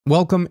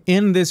Welcome.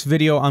 In this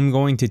video, I'm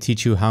going to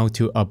teach you how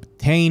to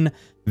obtain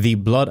the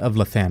Blood of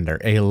Lathander,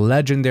 a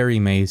legendary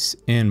mace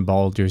in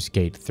Baldurs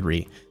Gate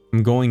 3.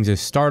 I'm going to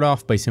start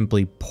off by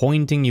simply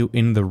pointing you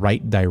in the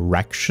right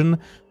direction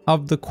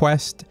of the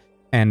quest,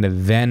 and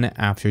then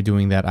after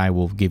doing that, I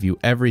will give you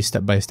every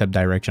step-by-step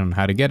direction on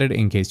how to get it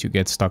in case you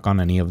get stuck on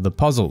any of the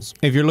puzzles.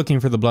 If you're looking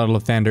for the Blood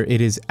of Lathander,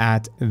 it is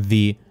at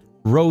the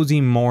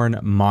Rosymorn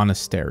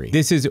Monastery.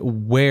 This is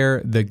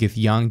where the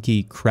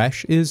Githyanki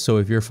Creche is, so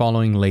if you're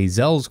following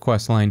Lae'zel's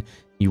questline,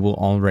 you will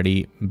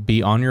already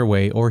be on your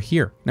way or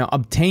here. Now,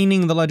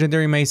 obtaining the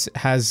legendary mace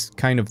has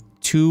kind of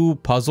two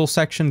puzzle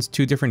sections,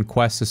 two different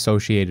quests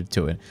associated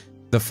to it.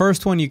 The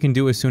first one you can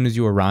do as soon as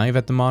you arrive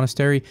at the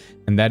monastery,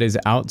 and that is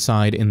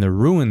outside in the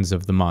ruins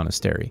of the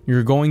monastery.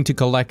 You're going to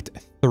collect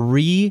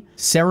 3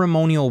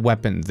 ceremonial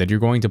weapons that you're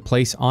going to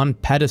place on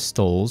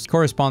pedestals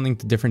corresponding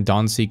to different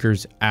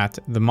Dawnseekers at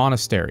the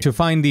monastery. To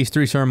find these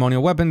 3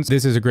 ceremonial weapons,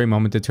 this is a great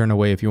moment to turn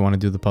away if you want to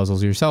do the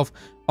puzzles yourself,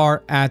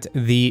 are at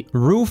the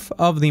roof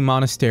of the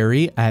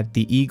monastery at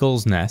the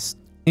Eagle's Nest.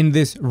 In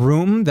this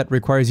room that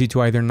requires you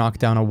to either knock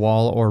down a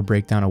wall or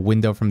break down a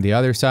window from the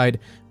other side,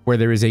 where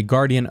there is a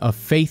Guardian of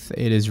Faith.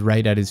 It is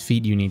right at his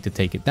feet. You need to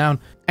take it down.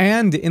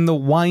 And in the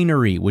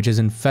winery, which is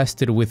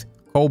infested with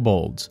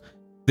kobolds.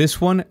 This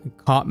one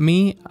caught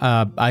me.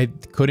 I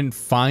couldn't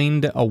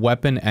find a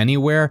weapon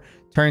anywhere.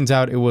 Turns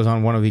out it was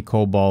on one of the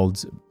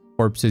kobolds'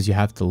 corpses. You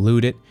have to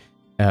loot it.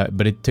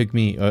 But it took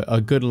me a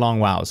good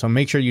long while. So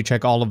make sure you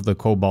check all of the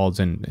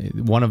kobolds and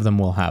one of them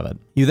will have it.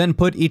 You then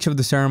put each of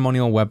the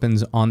ceremonial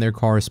weapons on their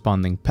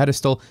corresponding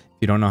pedestal.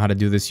 If you don't know how to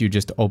do this, you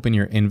just open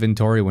your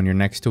inventory when you're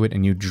next to it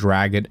and you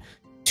drag it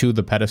to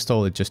the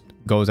pedestal. It just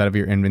goes out of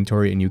your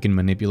inventory and you can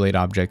manipulate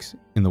objects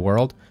in the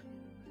world.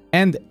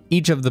 And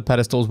each of the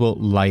pedestals will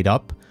light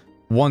up.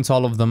 Once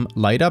all of them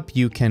light up,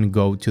 you can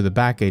go to the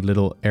back. A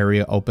little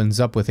area opens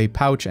up with a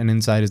pouch and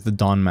inside is the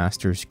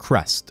Dawnmaster's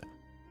crest.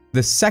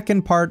 The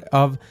second part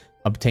of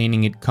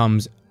obtaining it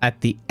comes at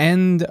the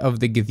end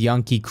of the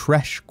Githyanki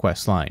Creche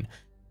questline.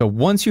 So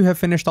once you have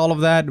finished all of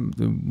that,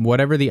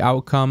 whatever the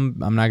outcome,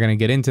 I'm not going to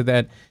get into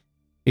that.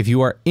 If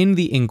you are in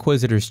the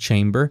Inquisitor's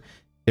chamber,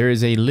 there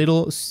is a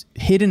little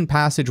hidden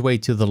passageway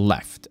to the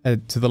left.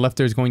 To the left,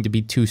 there's going to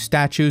be 2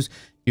 statues.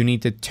 You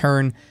need to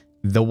turn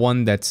the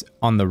one that's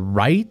on the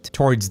right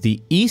towards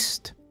the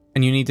east,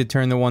 and you need to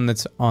turn the one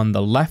that's on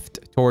the left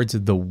towards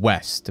the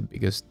west,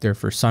 because they're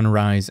for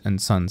sunrise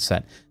and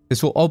sunset.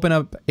 This will open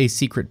up a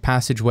secret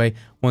passageway.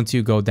 Once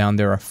you go down,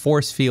 there are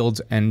force fields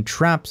and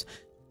traps.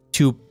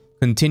 To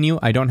continue,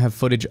 I don't have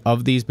footage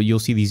of these, but you'll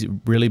see these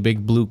really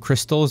big blue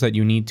crystals that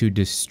you need to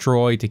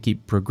destroy to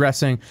keep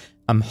progressing.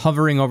 I'm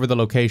hovering over the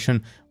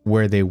location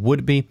where they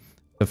would be.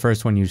 The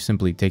first one, you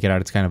simply take it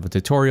out. It's kind of a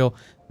tutorial.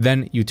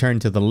 Then you turn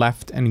to the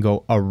left and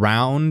go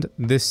around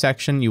this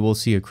section. You will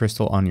see a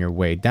crystal on your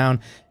way down.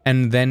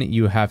 And then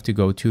you have to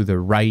go to the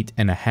right,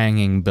 and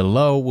hanging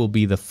below will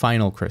be the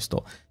final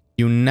crystal.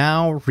 You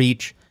now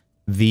reach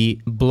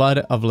the Blood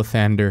of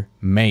Lathander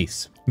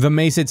mace. The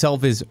mace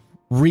itself is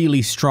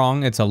really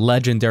strong. It's a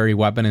legendary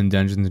weapon in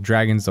Dungeons &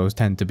 Dragons. Those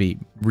tend to be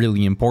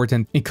really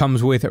important. It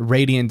comes with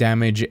radiant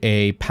damage,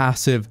 a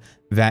passive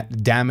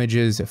that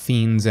damages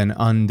fiends and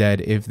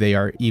undead if they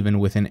are even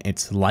within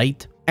its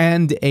light,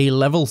 and a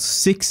level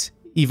 6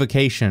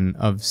 evocation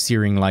of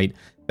Searing Light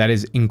that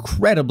is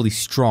incredibly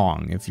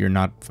strong. If you're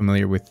not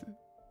familiar with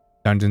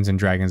Dungeons &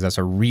 Dragons, that's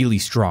a really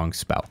strong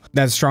spell.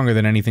 That's stronger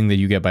than anything that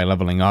you get by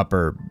leveling up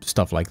or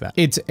stuff like that.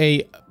 It's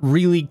a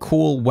really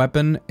cool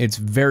weapon. It's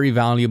very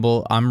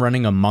valuable. I'm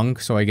running a monk,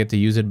 so I get to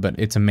use it, but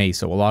it's a mace,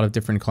 so a lot of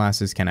different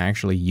classes can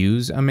actually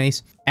use a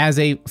mace. As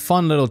a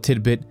fun little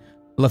tidbit,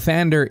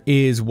 Lathander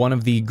is one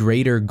of the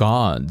greater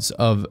gods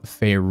of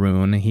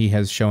Faerun. He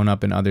has shown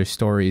up in other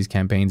stories,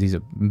 campaigns. He's a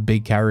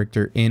big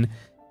character in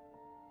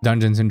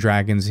Dungeons &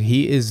 Dragons.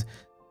 He is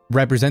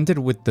represented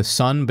with the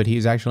sun, but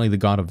he's actually the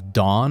god of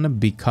dawn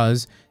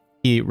because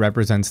he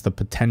represents the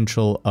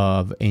potential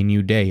of a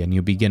new day, a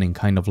new beginning,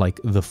 kind of like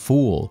the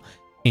Fool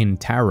in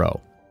tarot.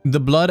 The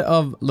Blood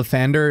of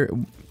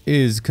Lathander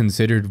is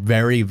considered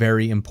very,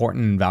 very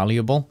important and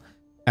valuable,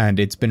 and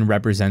it's been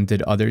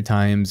represented other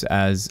times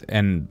as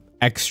an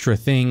extra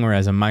thing or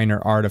as a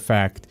minor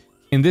artifact.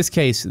 In this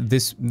case,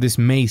 this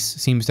mace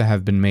seems to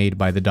have been made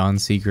by the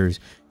Dawnseekers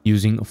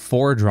using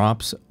 4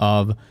 drops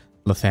of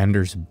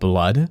Lathander's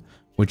blood,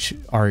 which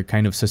are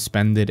kind of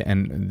suspended,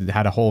 and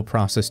had a whole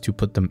process to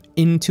put them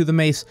into the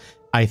mace.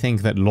 I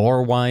think that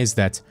lore-wise,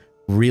 that's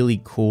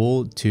really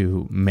cool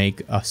to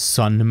make a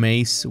sun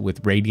mace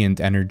with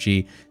radiant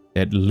energy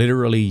that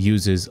literally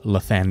uses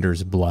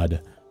Lathander's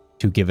blood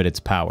to give it its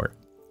power.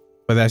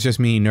 But that's just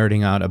me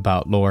nerding out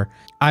about lore.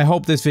 I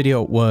hope this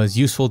video was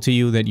useful to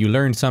you, that you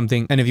learned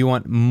something. And if you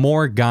want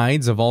more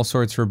guides of all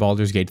sorts for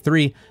Baldur's Gate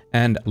 3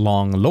 and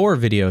long lore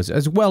videos,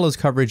 as well as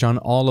coverage on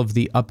all of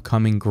the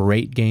upcoming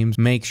great games,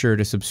 make sure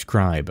to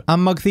subscribe.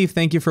 I'm Mug Thief,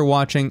 thank you for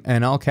watching,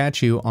 and I'll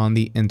catch you on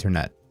the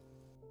internet.